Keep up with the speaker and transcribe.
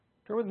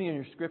Turn with me in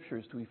your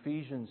scriptures to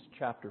Ephesians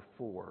chapter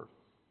 4.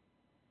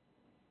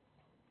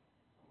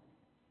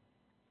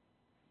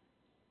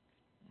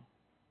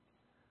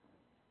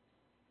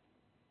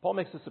 Paul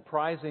makes a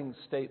surprising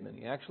statement.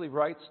 He actually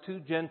writes to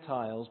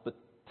Gentiles, but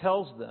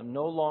tells them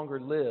no longer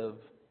live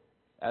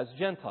as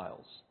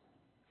Gentiles.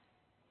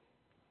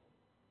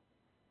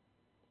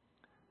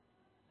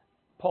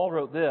 Paul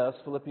wrote this,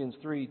 Philippians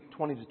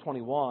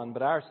 3:20-21,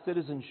 "But our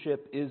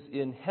citizenship is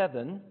in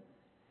heaven,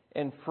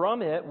 and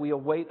from it we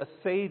await a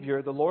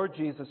Savior, the Lord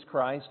Jesus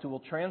Christ, who will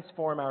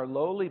transform our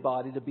lowly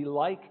body to be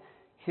like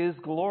His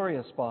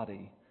glorious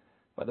body,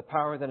 by the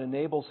power that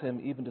enables Him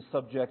even to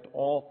subject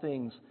all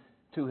things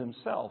to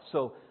Himself."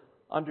 So,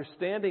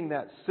 understanding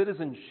that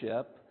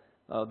citizenship,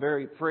 a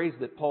very phrase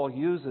that Paul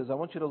uses, I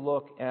want you to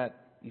look at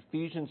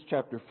Ephesians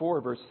chapter 4,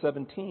 verse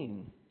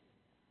 17.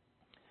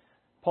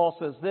 Paul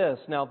says this,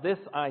 "Now this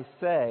I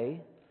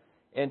say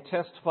and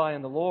testify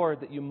in the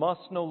Lord, that you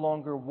must no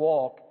longer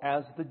walk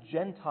as the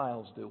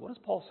Gentiles do." What is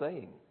Paul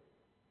saying?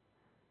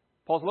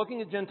 Paul's looking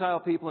at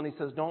Gentile people and he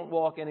says, don't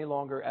walk any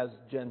longer as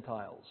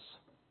Gentiles.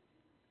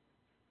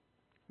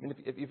 I mean,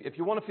 if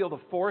you want to feel the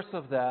force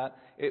of that,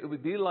 it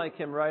would be like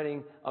him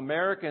writing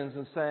Americans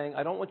and saying,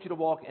 I don't want you to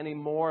walk any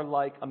more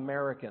like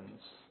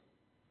Americans.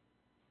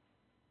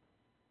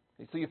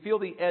 So you feel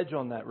the edge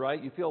on that,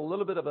 right? You feel a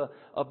little bit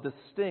of the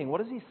sting.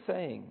 What is he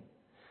saying?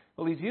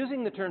 Well, he's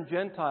using the term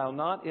Gentile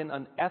not in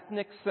an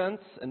ethnic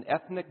sense, an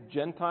ethnic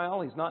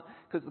Gentile. He's not,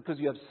 because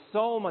you have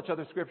so much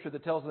other scripture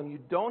that tells them you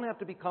don't have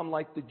to become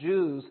like the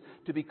Jews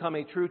to become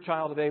a true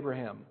child of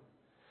Abraham.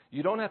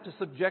 You don't have to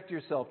subject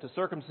yourself to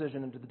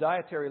circumcision and to the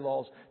dietary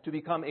laws to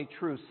become a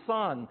true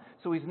son.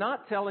 So he's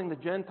not telling the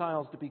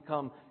Gentiles to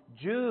become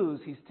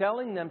Jews. He's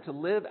telling them to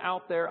live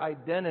out their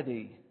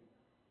identity.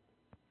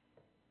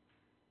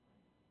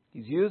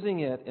 He's using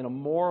it in a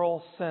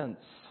moral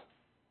sense.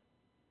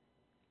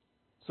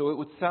 So it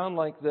would sound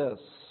like this: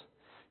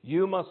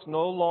 you must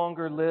no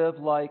longer live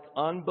like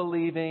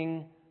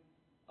unbelieving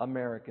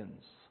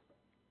Americans.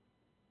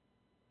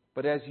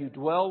 But as you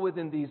dwell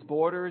within these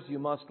borders, you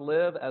must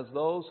live as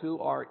those who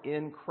are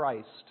in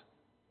Christ.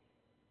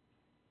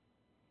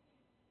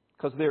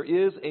 Because there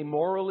is a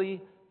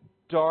morally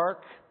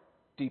dark,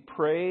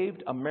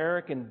 depraved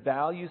American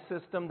value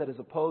system that is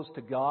opposed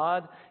to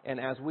God. And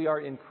as we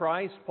are in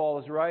Christ, Paul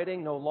is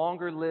writing, no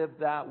longer live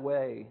that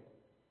way.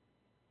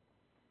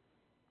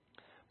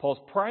 Paul's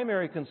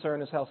primary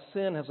concern is how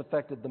sin has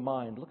affected the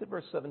mind. Look at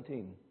verse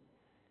 17.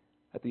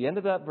 At the end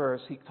of that verse,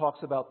 he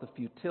talks about the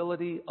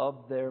futility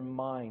of their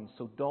minds.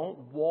 So don't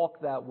walk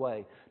that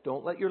way.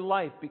 Don't let your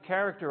life be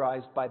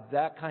characterized by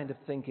that kind of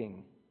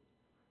thinking.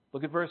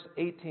 Look at verse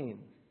 18.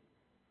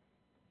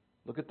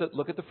 Look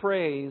at the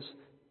phrase,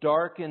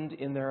 darkened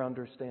in their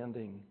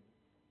understanding.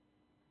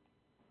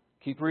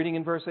 Keep reading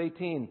in verse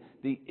 18.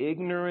 The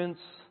ignorance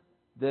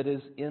that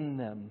is in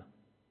them.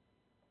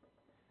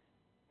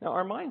 Now,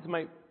 our minds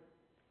might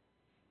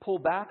pull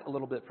back a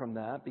little bit from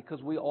that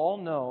because we all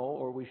know,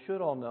 or we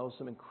should all know,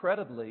 some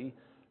incredibly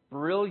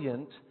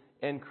brilliant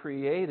and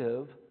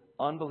creative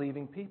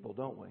unbelieving people,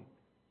 don't we?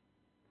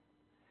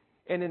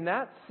 And in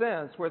that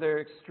sense, where they're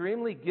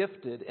extremely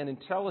gifted and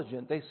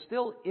intelligent, they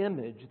still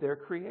image their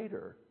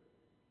Creator.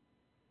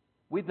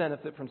 We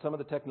benefit from some of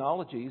the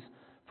technologies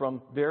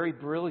from very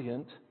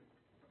brilliant,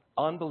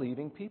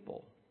 unbelieving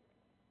people.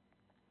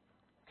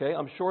 Okay,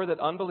 I'm sure that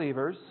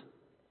unbelievers,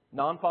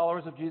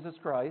 non-followers of Jesus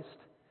Christ,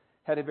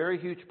 had a very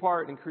huge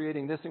part in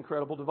creating this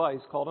incredible device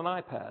called an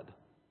iPad.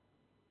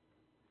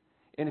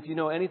 And if you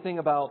know anything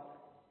about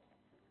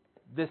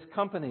this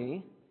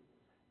company,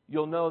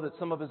 you'll know that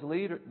some of its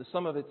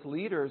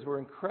leaders were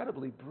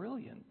incredibly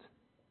brilliant,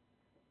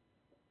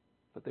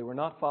 but they were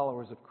not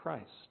followers of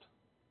Christ.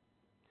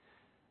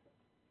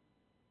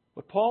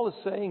 What Paul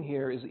is saying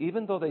here is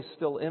even though they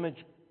still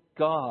image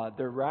God,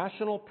 their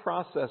rational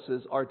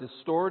processes are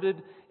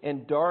distorted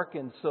and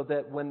darkened so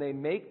that when they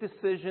make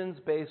decisions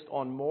based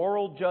on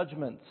moral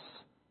judgments,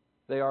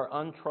 they are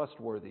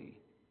untrustworthy.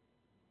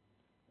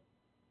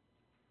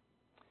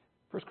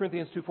 1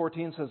 Corinthians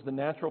 2:14 says, the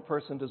natural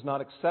person does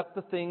not accept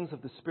the things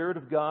of the Spirit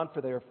of God,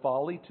 for they are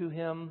folly to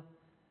him,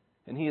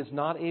 and he is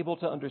not able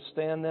to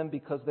understand them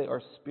because they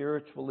are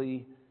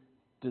spiritually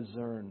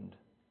discerned.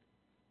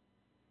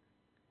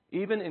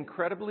 Even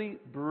incredibly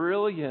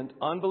brilliant,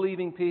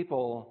 unbelieving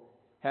people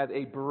have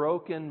a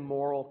broken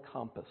moral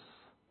compass.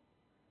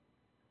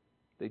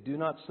 They do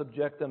not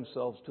subject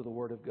themselves to the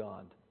Word of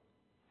God.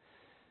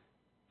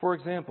 For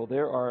example,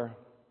 there are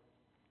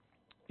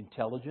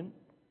intelligent,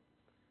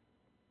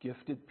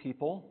 gifted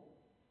people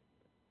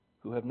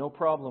who have no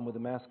problem with the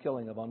mass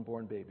killing of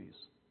unborn babies.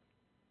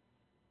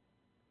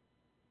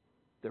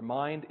 Their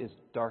mind is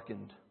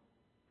darkened.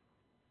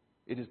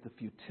 It is the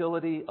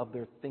futility of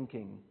their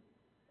thinking.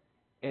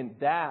 And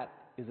that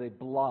is a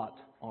blot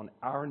on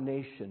our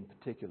nation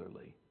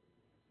particularly.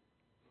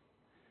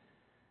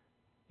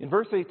 In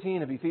verse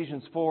 18 of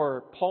Ephesians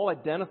 4, Paul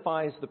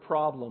identifies the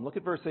problem. Look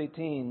at verse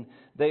 18.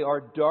 They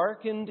are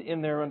darkened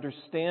in their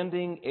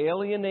understanding,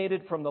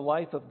 alienated from the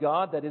life of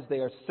God. That is, they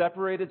are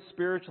separated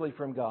spiritually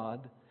from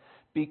God.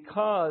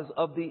 because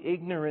of the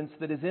ignorance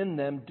that is in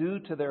them due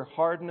to their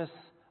hardness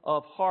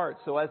of heart.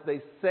 So as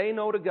they say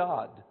no to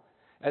God,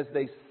 as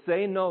they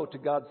say no to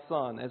God's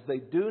Son, as they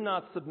do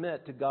not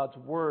submit to God's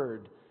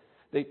Word,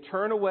 they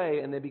turn away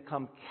and they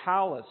become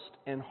calloused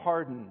and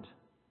hardened.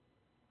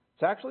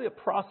 It's actually a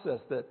process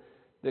that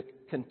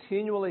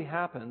continually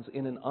happens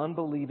in an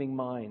unbelieving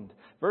mind.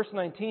 Verse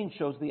 19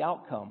 shows the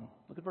outcome.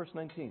 Look at verse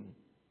 19.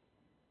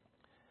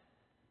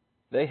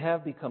 They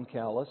have become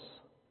callous,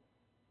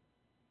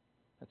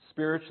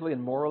 spiritually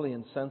and morally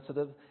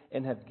insensitive,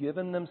 and have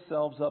given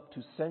themselves up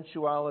to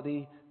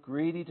sensuality,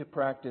 greedy to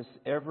practice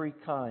every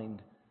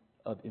kind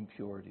of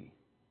impurity.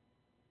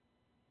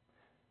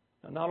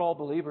 Now, not all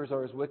believers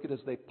are as wicked as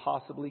they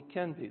possibly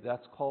can be.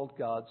 That's called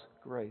God's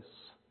grace.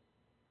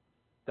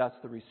 That's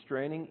the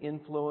restraining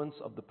influence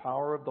of the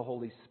power of the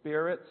Holy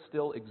Spirit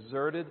still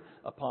exerted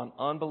upon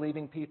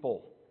unbelieving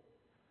people.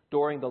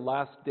 During the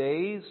last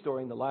days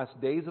of the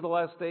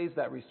last days,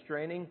 that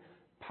restraining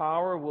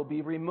power will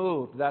be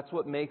removed. That's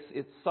what makes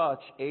it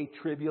such a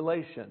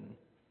tribulation.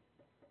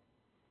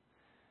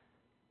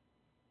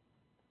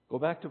 Go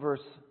back to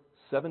verse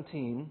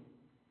 17.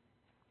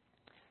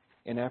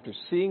 And after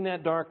seeing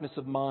that darkness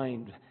of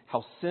mind,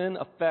 how sin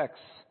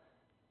affects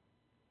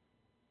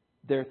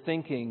their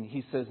thinking,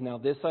 he says, "Now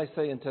this I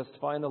say and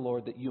testify in the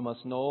Lord, that you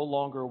must no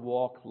longer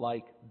walk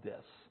like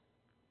this."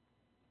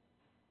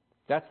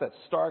 That's that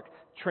stark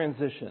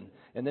transition.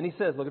 And then he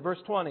says, look at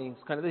verse 20,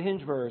 it's kind of the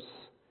hinge verse.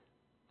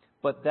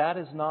 "But that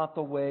is not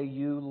the way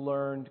you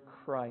learned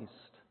Christ."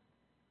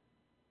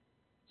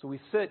 So we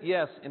sit,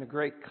 yes, in a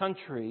great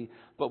country,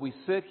 but we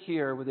sit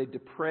here with a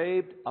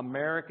depraved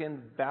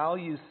American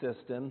value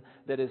system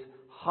that is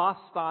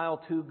hostile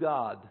to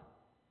God.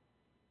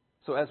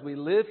 So as we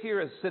live here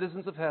as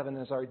citizens of heaven,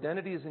 as our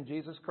identity is in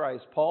Jesus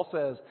Christ, Paul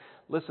says,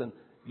 listen,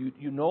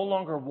 you no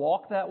longer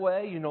walk that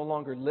way, you no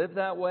longer live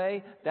that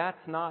way. That's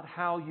not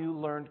how you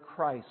learned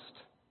Christ.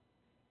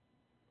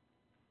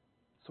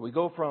 So we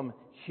go from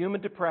human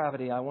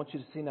depravity. I want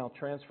you to see now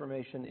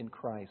transformation in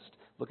Christ.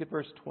 Look at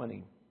verse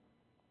 20.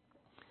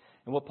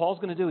 And what Paul's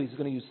going to do, he's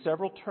going to use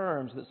several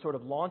terms that sort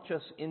of launch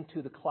us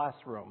into the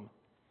classroom.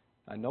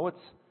 I know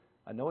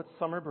it's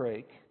summer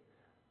break,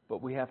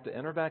 but we have to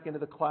enter back into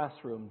the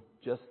classroom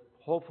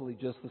hopefully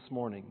just this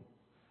morning.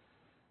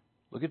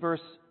 Look at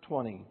verse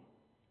 20.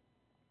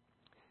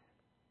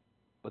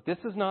 "But this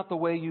is not the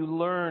way you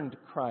learned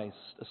Christ,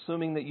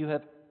 assuming that you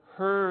have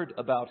heard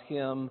about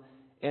Him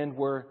and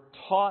were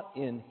taught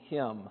in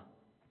Him."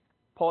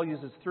 Paul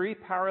uses three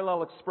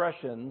parallel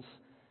expressions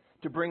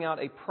to bring out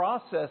a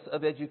process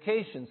of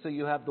education. So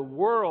you have the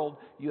world,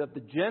 you have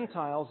the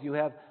Gentiles, you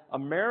have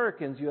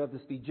Americans, you have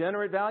this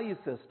degenerate value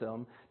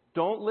system.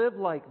 Don't live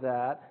like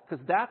that,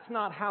 because that's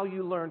not how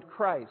you learned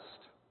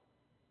Christ.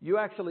 You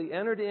actually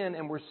entered in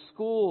and were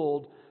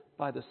schooled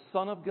by the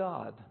Son of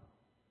God.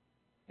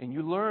 And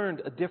you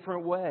learned a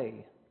different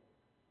way.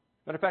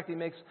 Matter of fact, he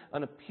makes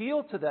an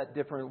appeal to that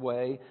different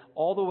way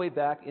all the way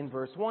back in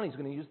verse 1. He's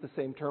going to use the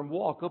same term,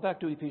 walk. Go back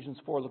to Ephesians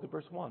 4, look at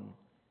verse 1.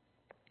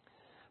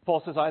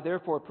 Paul says, "I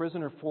therefore, a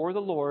prisoner for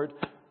the Lord,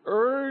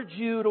 urge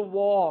you to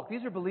walk."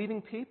 These are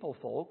believing people,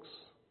 folks.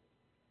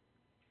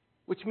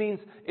 Which means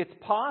it's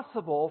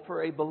possible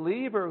for a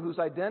believer whose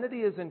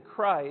identity is in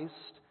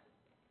Christ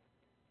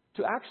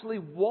to actually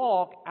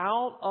walk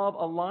out of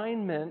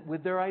alignment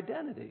with their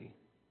identity.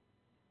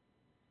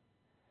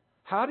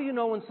 How do you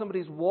know when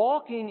somebody's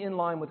walking in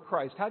line with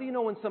Christ? How do you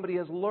know when somebody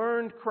has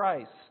learned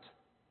Christ?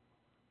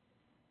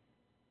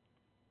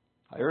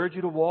 "I urge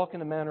you to walk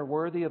in a manner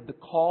worthy of the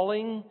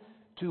calling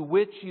to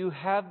which you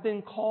have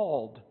been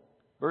called."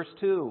 Verse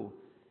 2.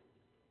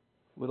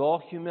 "With all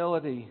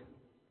humility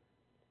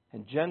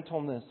and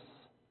gentleness,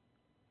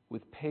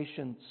 with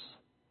patience,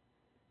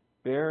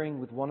 bearing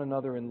with one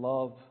another in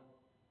love,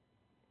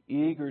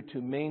 eager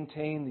to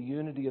maintain the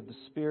unity of the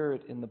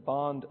Spirit in the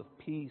bond of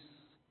peace."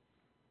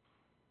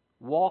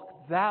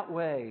 Walk that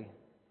way.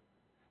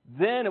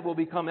 Then it will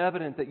become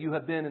evident that you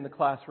have been in the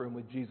classroom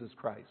with Jesus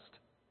Christ.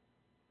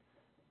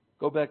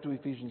 Go back to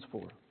Ephesians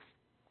 4,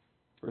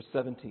 verse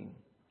 17.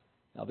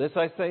 "Now this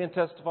I say and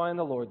testify in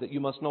the Lord, that you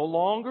must no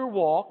longer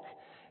walk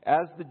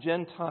as the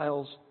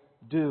Gentiles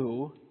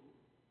do."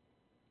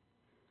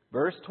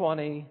 Verse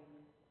 20,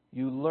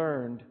 "You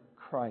learned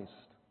Christ."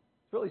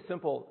 It's really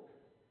simple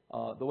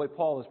the way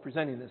Paul is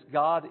presenting this.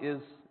 God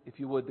is, if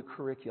you would, the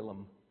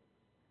curriculum.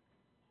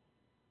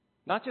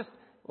 Not just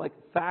like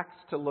facts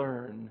to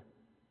learn,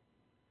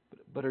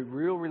 but a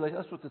real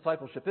relationship. That's what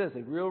discipleship is,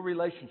 a real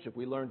relationship.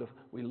 We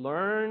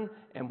learn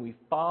and we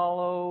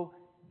follow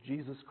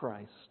Jesus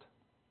Christ.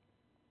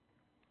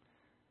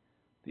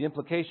 The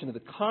implication of the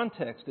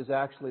context is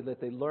actually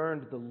that they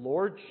learned the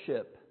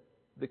lordship,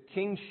 the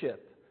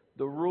kingship,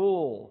 the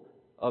rule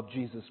of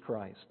Jesus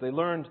Christ. They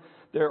learned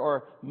there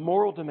are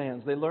moral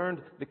demands. They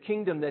learned the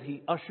kingdom that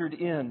He ushered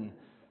in.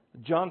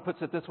 John puts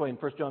it this way in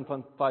 1 John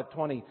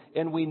 5:20,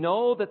 "And we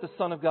know that the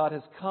Son of God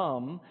has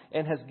come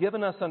and has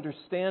given us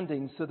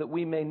understanding so that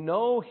we may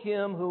know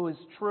Him who is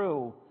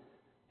true.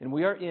 And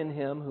we are in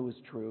Him who is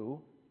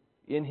true,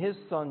 in His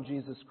Son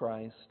Jesus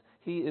Christ.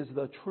 He is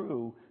the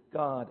true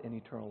God and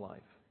eternal life.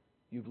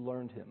 You've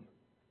learned Him.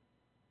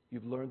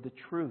 You've learned the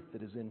truth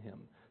that is in Him.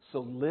 So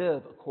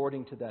live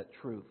according to that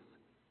truth.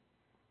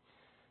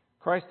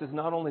 Christ is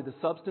not only the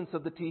substance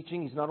of the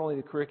teaching, He's not only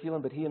the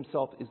curriculum, but He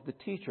Himself is the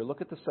teacher.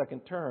 Look at the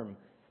second term.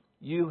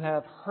 You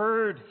have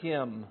heard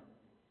Him.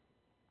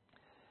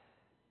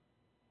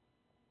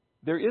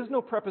 There is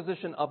no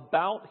preposition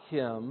about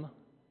Him.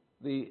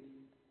 The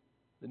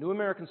New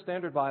American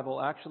Standard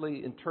Bible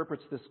actually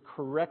interprets this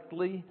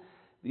correctly.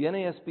 The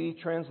NASB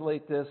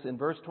translate this in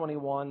verse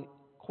 21,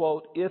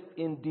 quote, if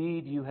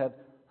indeed you have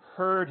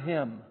heard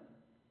Him.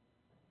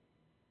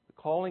 The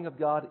calling of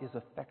God is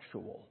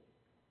effectual.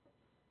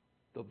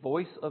 The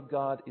voice of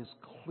God is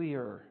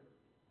clear.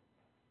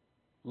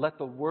 Let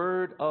the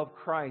word of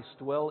Christ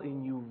dwell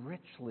in you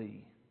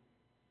richly.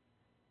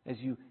 As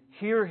you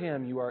hear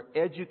Him, you are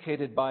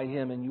educated by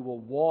Him, and you will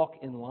walk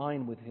in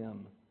line with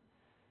Him.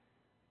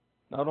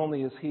 Not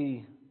only is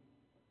He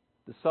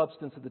the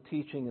substance of the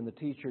teaching and the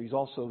teacher, He's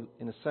also,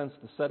 in a sense,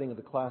 the setting of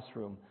the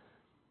classroom.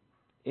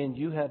 And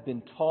you have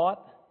been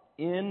taught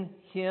in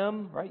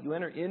Him, right? You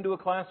enter into a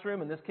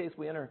classroom. In this case,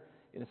 we enter,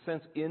 in a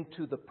sense,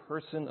 into the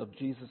person of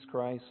Jesus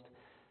Christ.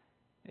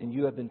 And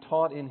you have been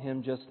taught in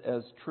Him just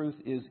as truth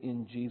is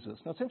in Jesus.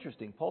 Now, it's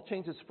interesting. Paul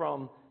changes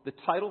from the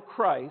title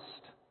Christ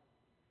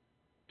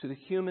to the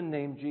human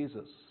name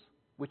Jesus,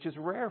 which is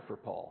rare for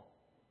Paul,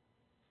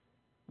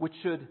 which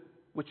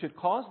should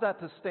cause that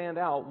to stand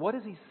out. What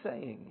is he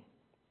saying?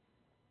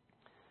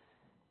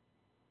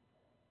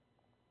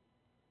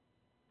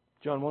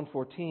 John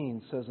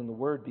 1:14 says, and the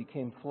Word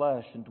became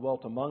flesh and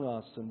dwelt among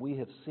us, and we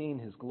have seen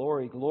His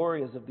glory.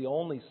 Glory as of the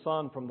only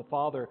Son from the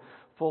Father,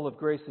 full of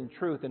grace and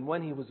truth. And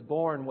when He was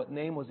born, what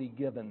name was He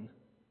given?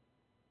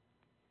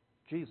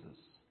 Jesus.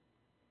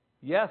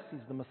 Yes, He's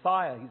the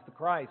Messiah. He's the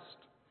Christ.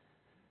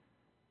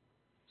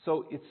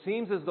 So it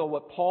seems as though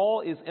what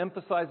Paul is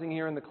emphasizing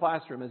here in the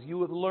classroom, as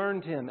you have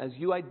learned Him, as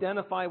you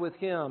identify with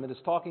Him, it is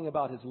talking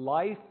about His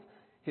life,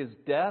 His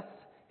death,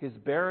 His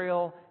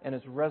burial, and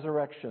His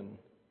resurrection.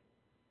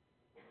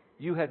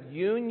 You have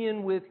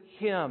union with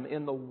Him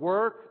in the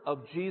work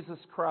of Jesus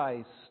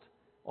Christ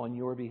on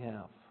your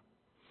behalf.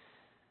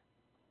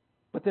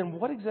 But then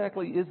what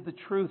exactly is the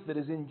truth that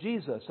is in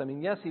Jesus? I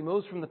mean, yes, He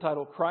moves from the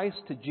title Christ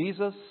to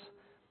Jesus.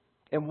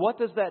 And what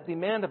does that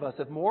demand of us?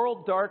 If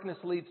moral darkness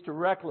leads to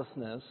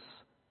recklessness,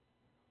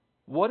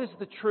 what is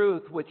the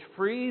truth which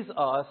frees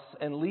us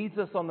and leads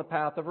us on the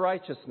path of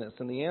righteousness?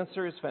 And the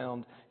answer is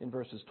found in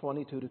verses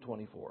 22 to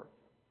 24.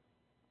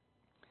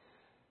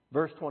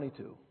 Verse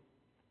 22.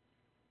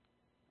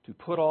 To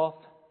put off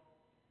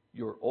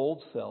your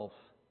old self,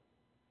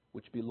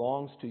 which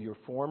belongs to your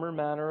former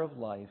manner of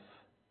life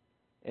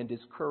and is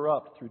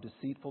corrupt through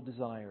deceitful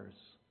desires,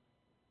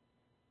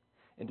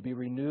 and to be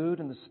renewed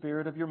in the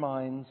spirit of your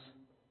minds,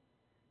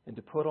 and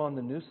to put on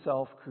the new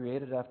self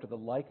created after the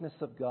likeness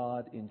of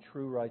God in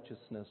true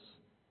righteousness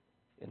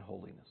and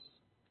holiness.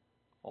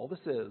 All this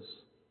is,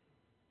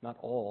 not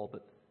all,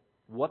 but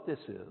what this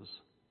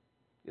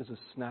is a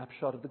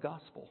snapshot of the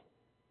gospel.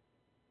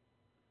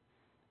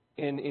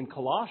 In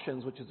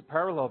Colossians, which is a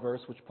parallel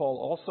verse, which Paul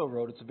also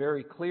wrote, it's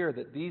very clear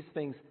that these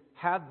things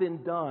have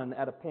been done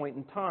at a point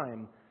in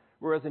time.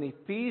 Whereas in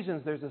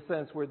Ephesians, there's a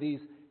sense where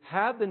these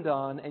have been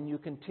done and you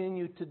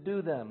continue to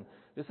do them.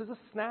 This is a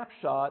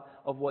snapshot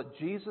of what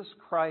Jesus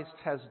Christ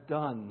has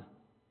done.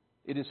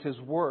 It is His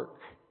work.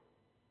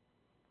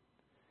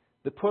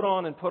 The put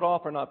on and put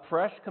off are not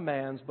fresh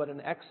commands, but an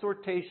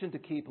exhortation to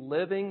keep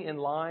living in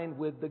line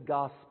with the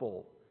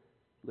gospel,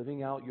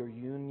 living out your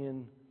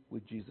union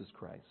with Jesus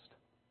Christ.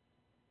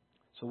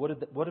 So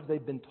what have they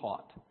been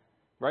taught?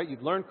 Right?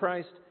 You've learned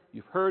Christ,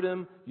 you've heard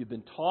Him, you've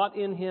been taught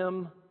in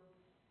Him.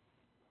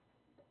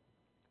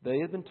 They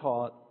have been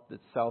taught that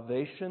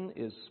salvation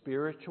is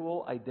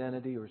spiritual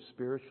identity or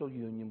spiritual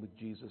union with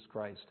Jesus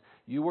Christ.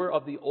 You were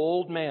of the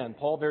old man.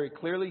 Paul very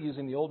clearly,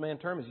 using the old man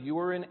term, is you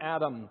were in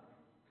Adam.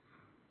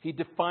 He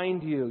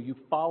defined you. You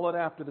followed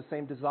after the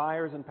same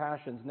desires and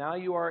passions. Now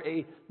you are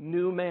a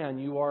new man.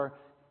 You are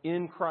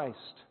in Christ.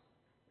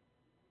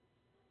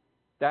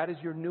 That is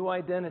your new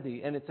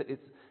identity. And it's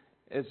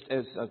as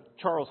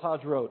Charles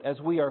Hodge wrote,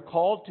 as we are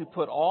called to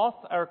put off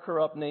our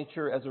corrupt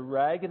nature as a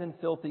ragged and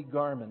filthy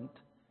garment,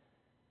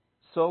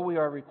 so we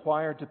are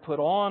required to put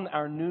on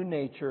our new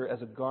nature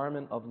as a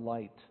garment of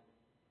light.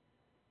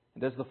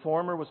 And as the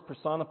former was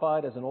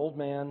personified as an old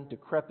man,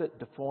 decrepit,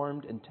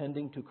 deformed, and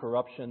tending to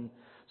corruption,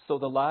 so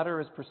the latter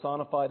is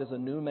personified as a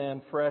new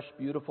man, fresh,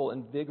 beautiful,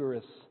 and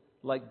vigorous,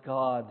 like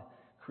God,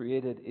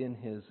 created in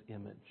His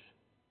image.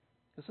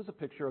 This is a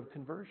picture of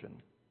conversion,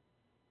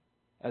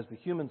 as the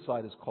human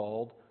side is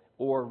called,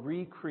 or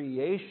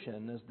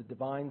recreation, as the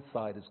divine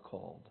side is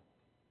called.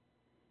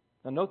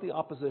 Now note the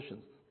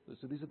oppositions.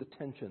 So these are the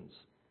tensions.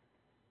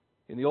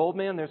 In the old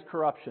man, there's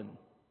corruption.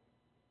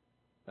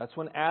 That's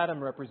when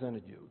Adam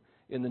represented you.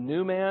 In the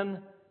new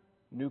man,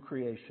 new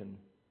creation.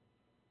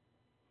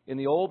 In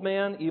the old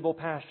man, evil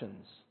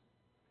passions.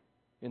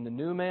 In the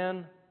new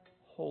man,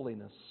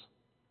 holiness.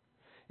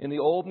 In the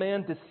old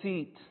man,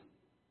 deceit.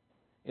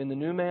 In the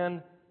new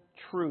man,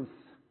 truth.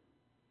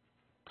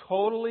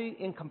 totally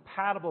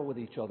incompatible with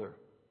each other.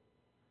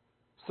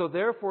 So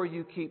therefore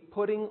you keep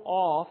putting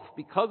off,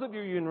 because of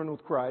your union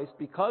with Christ,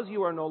 because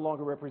you are no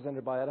longer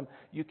represented by Adam,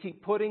 you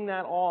keep putting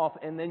that off,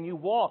 and then you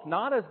walk,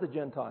 not as the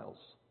Gentiles,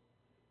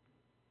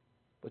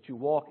 but you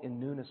walk in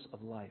newness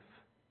of life.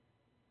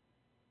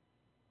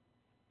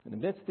 And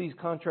amidst these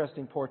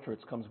contrasting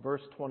portraits comes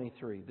verse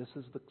 23. This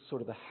is the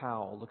sort of the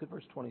how. Look at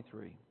verse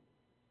 23.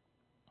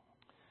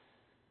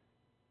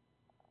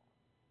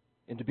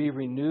 And to be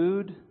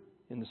renewed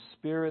in the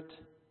spirit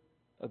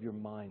of your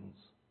minds.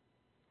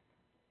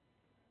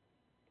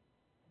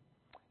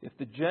 If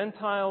the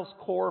Gentiles'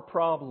 core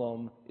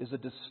problem is a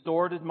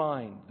distorted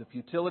mind, the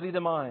futility of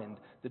the mind,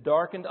 the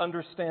darkened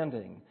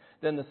understanding,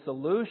 then the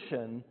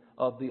solution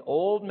of the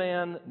old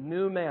man,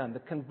 new man, the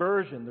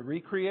conversion, the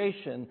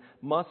recreation,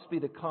 must be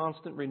the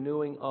constant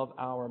renewing of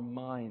our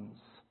minds.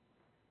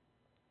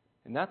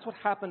 And that's what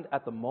happened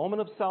at the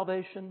moment of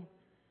salvation.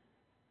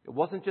 It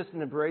wasn't just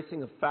an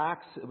embracing of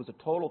facts, it was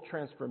a total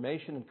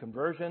transformation and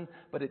conversion,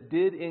 but it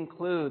did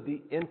include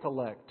the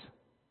intellect.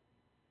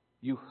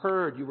 You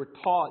heard, you were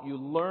taught, you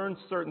learned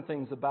certain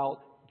things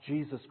about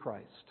Jesus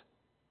Christ.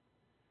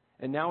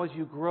 And now as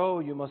you grow,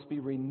 you must be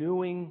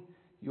renewing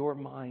your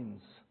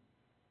minds.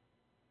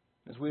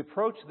 As we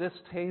approach this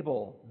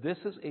table, this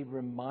is a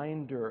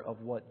reminder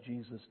of what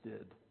Jesus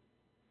did.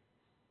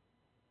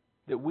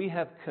 That we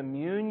have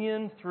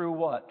communion through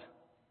what?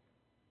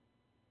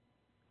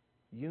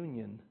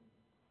 Union.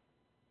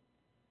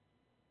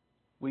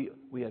 We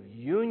have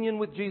union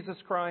with Jesus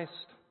Christ.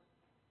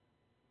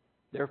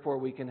 Therefore,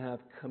 we can have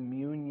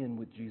communion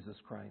with Jesus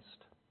Christ.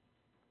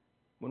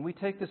 When we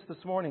take this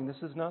morning,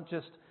 this is not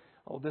just,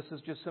 this is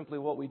just simply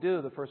what we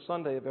do the first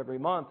Sunday of every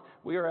month.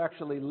 We are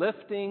actually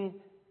lifting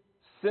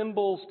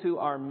symbols to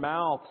our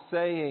mouth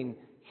saying,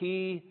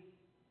 He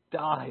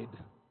died.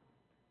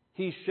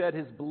 He shed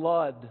His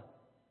blood.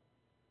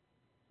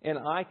 And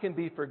I can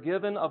be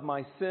forgiven of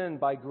my sin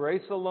by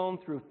grace alone,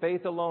 through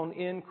faith alone,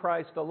 in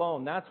Christ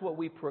alone. That's what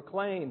we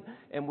proclaim.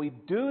 And we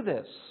do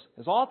this.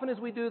 As often as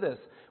we do this,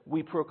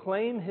 we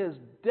proclaim His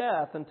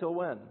death until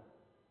when?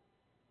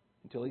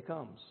 Until He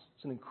comes.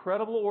 It's an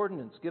incredible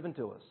ordinance given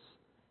to us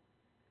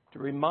to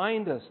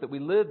remind us that we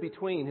live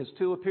between His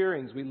two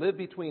appearings. We live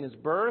between His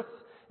birth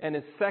and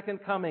His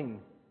second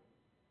coming.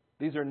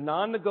 These are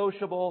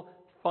non-negotiable,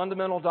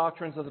 fundamental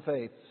doctrines of the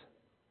faith.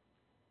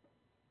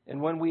 And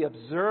when we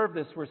observe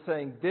this, we're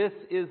saying, this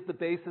is the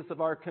basis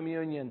of our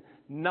communion,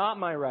 not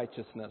my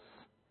righteousness,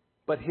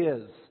 but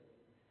His.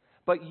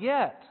 But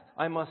yet,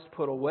 I must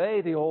put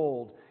away the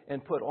old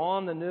and put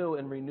on the new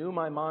and renew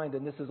my mind.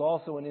 And this is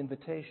also an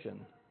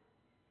invitation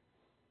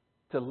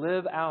to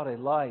live out a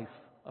life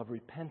of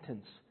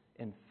repentance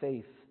and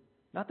faith.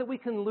 Not that we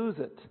can lose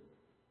it,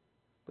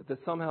 but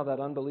that somehow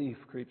that unbelief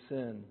creeps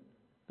in.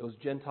 Those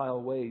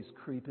Gentile ways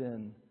creep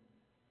in.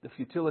 The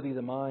futility of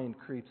the mind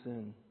creeps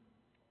in.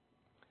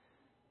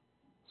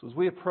 So as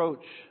we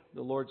approach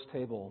the Lord's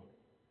table,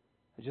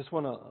 I just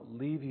want to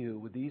leave you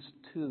with these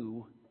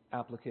two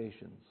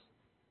applications.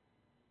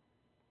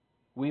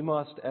 We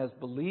must, as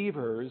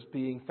believers,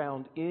 being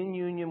found in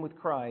union with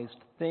Christ,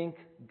 think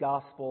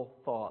gospel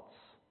thoughts.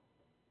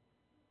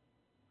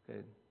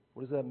 Okay,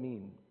 what does that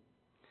mean?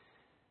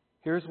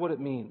 Here's what it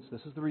means.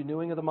 This is the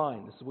renewing of the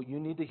mind. This is what you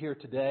need to hear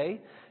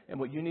today and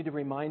what you need to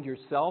remind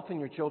yourself and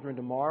your children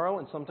tomorrow.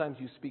 And sometimes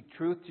you speak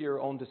truth to your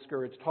own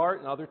discouraged heart,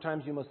 and other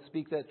times you must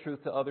speak that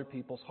truth to other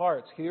people's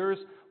hearts. Here's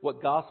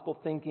what gospel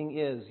thinking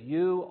is.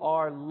 You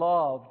are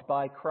loved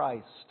by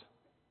Christ.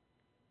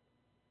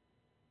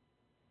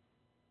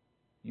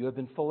 You have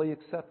been fully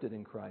accepted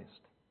in Christ.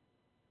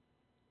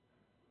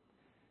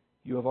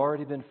 You have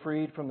already been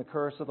freed from the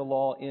curse of the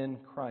law in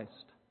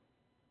Christ.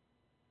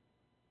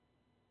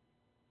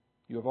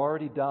 You have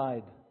already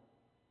died,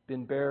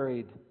 been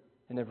buried,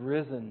 and have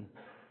risen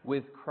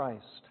with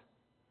Christ.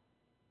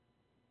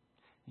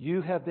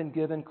 You have been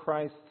given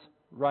Christ's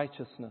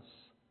righteousness.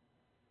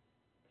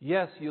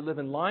 Yes, you live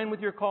in line with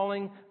your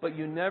calling, but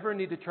you never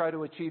need to try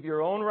to achieve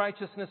your own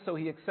righteousness so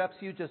He accepts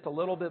you just a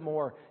little bit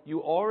more.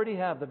 You already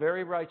have the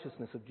very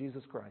righteousness of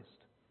Jesus Christ.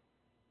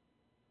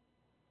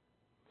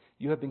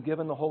 You have been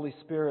given the Holy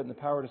Spirit and the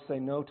power to say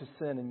no to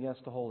sin and yes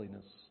to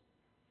holiness.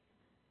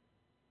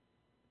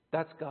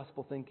 That's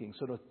gospel thinking.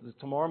 So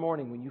tomorrow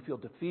morning when you feel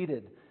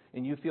defeated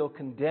and you feel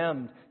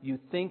condemned, you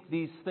think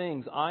these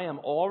things. I am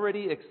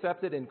already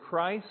accepted in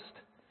Christ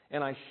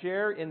and I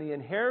share in the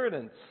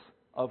inheritance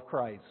of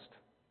Christ.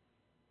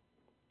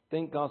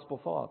 Think gospel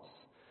thoughts.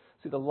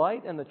 See, the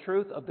light and the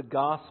truth of the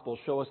gospel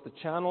show us the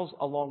channels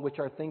along which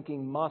our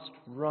thinking must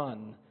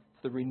run.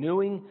 It's the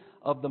renewing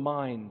of the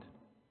mind.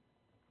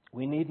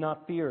 We need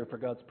not fear, for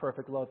God's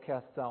perfect love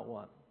casts out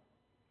what?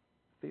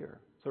 Fear.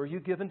 So are you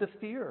given to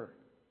fear?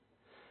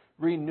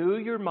 Renew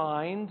your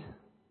mind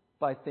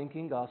by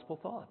thinking gospel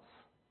thoughts.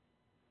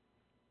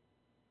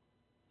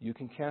 You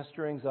can cast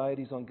your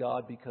anxieties on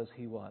God because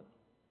He what?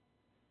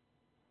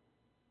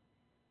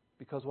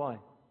 Because why?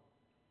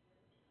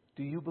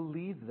 Do you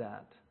believe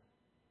that?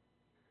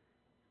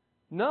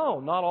 No,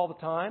 not all the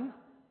time,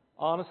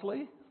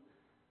 honestly.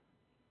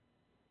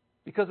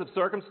 Because of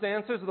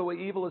circumstances, or the way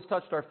evil has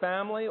touched our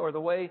family, or the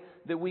way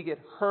that we get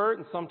hurt,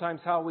 and sometimes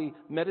how we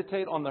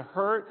meditate on the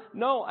hurt.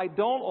 No, I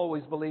don't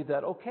always believe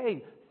that.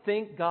 Okay,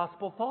 think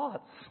gospel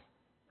thoughts.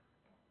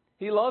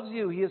 He loves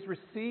you. He has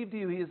received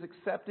you. He has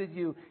accepted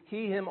you.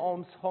 He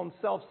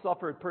himself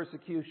suffered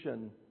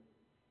persecution.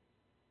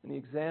 And He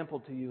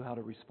exampled to you how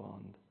to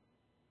respond.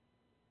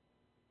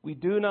 We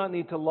do not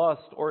need to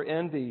lust or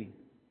envy.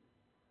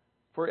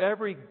 For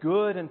every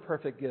good and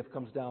perfect gift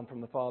comes down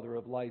from the Father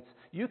of lights.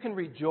 You can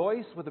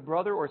rejoice with a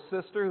brother or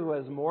sister who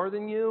has more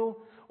than you,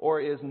 or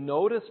is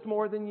noticed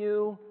more than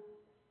you,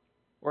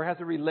 or has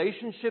a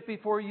relationship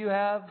before you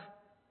have.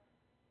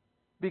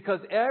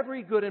 Because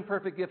every good and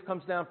perfect gift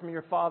comes down from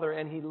your Father,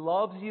 and He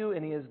loves you,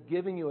 and He has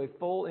given you a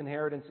full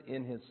inheritance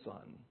in His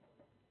Son.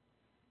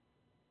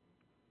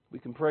 We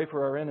can pray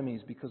for our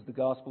enemies because the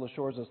gospel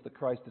assures us that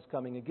Christ is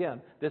coming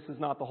again. This is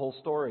not the whole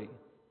story.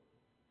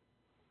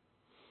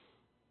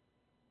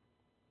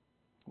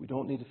 We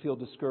don't need to feel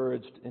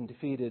discouraged and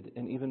defeated,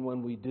 and even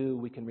when we do,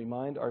 we can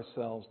remind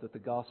ourselves that the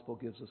gospel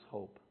gives us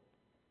hope.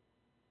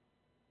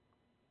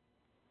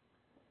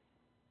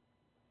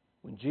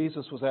 When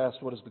Jesus was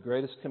asked what is the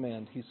greatest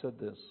command, He said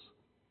this: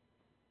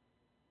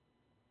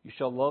 "You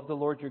shall love the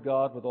Lord your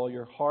God with all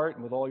your heart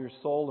and with all your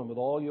soul and with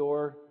all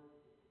your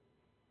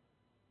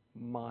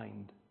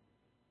mind."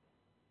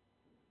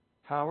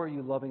 How are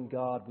you loving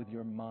God with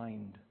your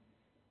mind?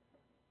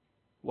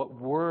 What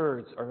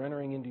words are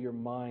entering into your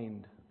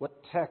mind?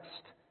 What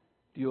text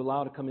do you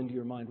allow to come into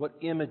your mind? What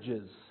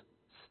images,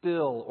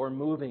 still or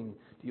moving,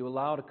 do you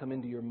allow to come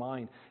into your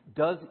mind?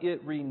 Does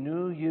it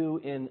renew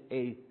you in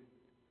a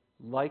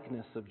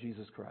likeness of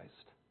Jesus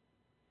Christ?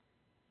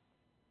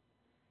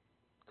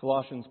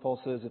 Colossians,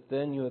 Paul says, "If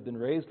then you have been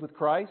raised with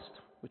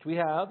Christ," which we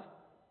have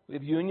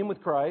union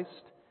with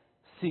Christ,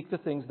 "seek the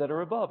things that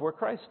are above, where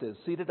Christ is,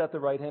 seated at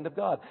the right hand of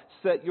God.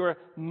 Set your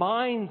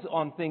minds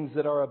on things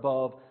that are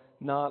above,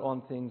 not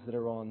on things that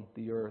are on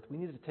the earth." We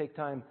need to take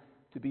time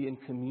to be in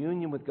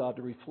communion with God,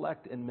 to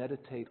reflect and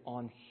meditate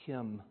on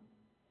Him.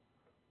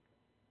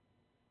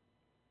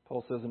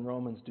 Paul says in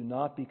Romans, "Do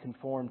not be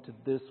conformed to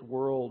this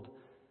world,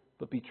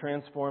 but be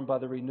transformed by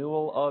the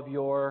renewal of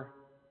your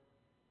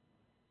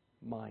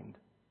mind,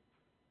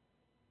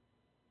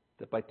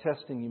 that by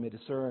testing you may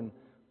discern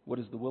what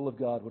is the will of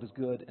God, what is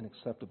good and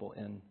acceptable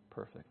and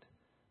perfect."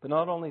 But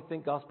not only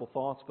think gospel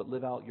thoughts, but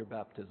live out your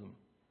baptism.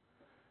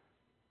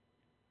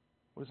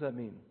 What does that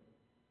mean?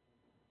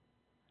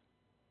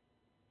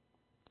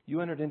 You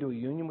entered into a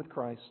union with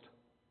Christ.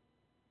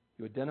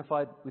 You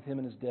identified with Him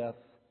in His death.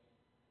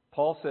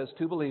 Paul says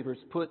to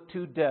believers, put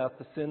to death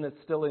the sin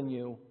that's still in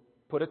you.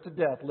 Put it to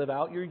death. Live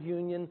out your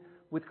union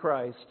with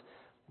Christ.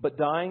 But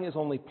dying is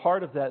only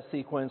part of that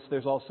sequence.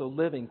 There's also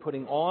living,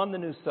 putting on the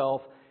new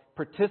self,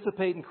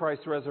 participate in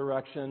Christ's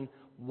resurrection,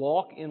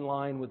 walk in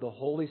line with the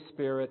Holy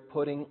Spirit,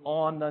 putting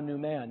on the new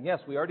man.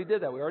 Yes, we already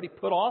did that. We already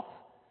put off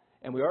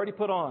and we already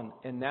put on.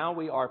 And now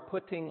we are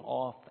putting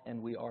off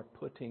and we are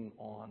putting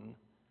on.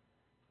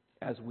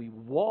 As we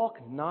walk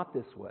not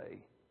this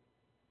way,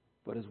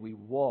 but as we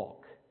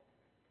walk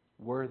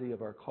worthy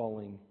of our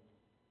calling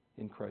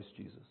in Christ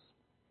Jesus.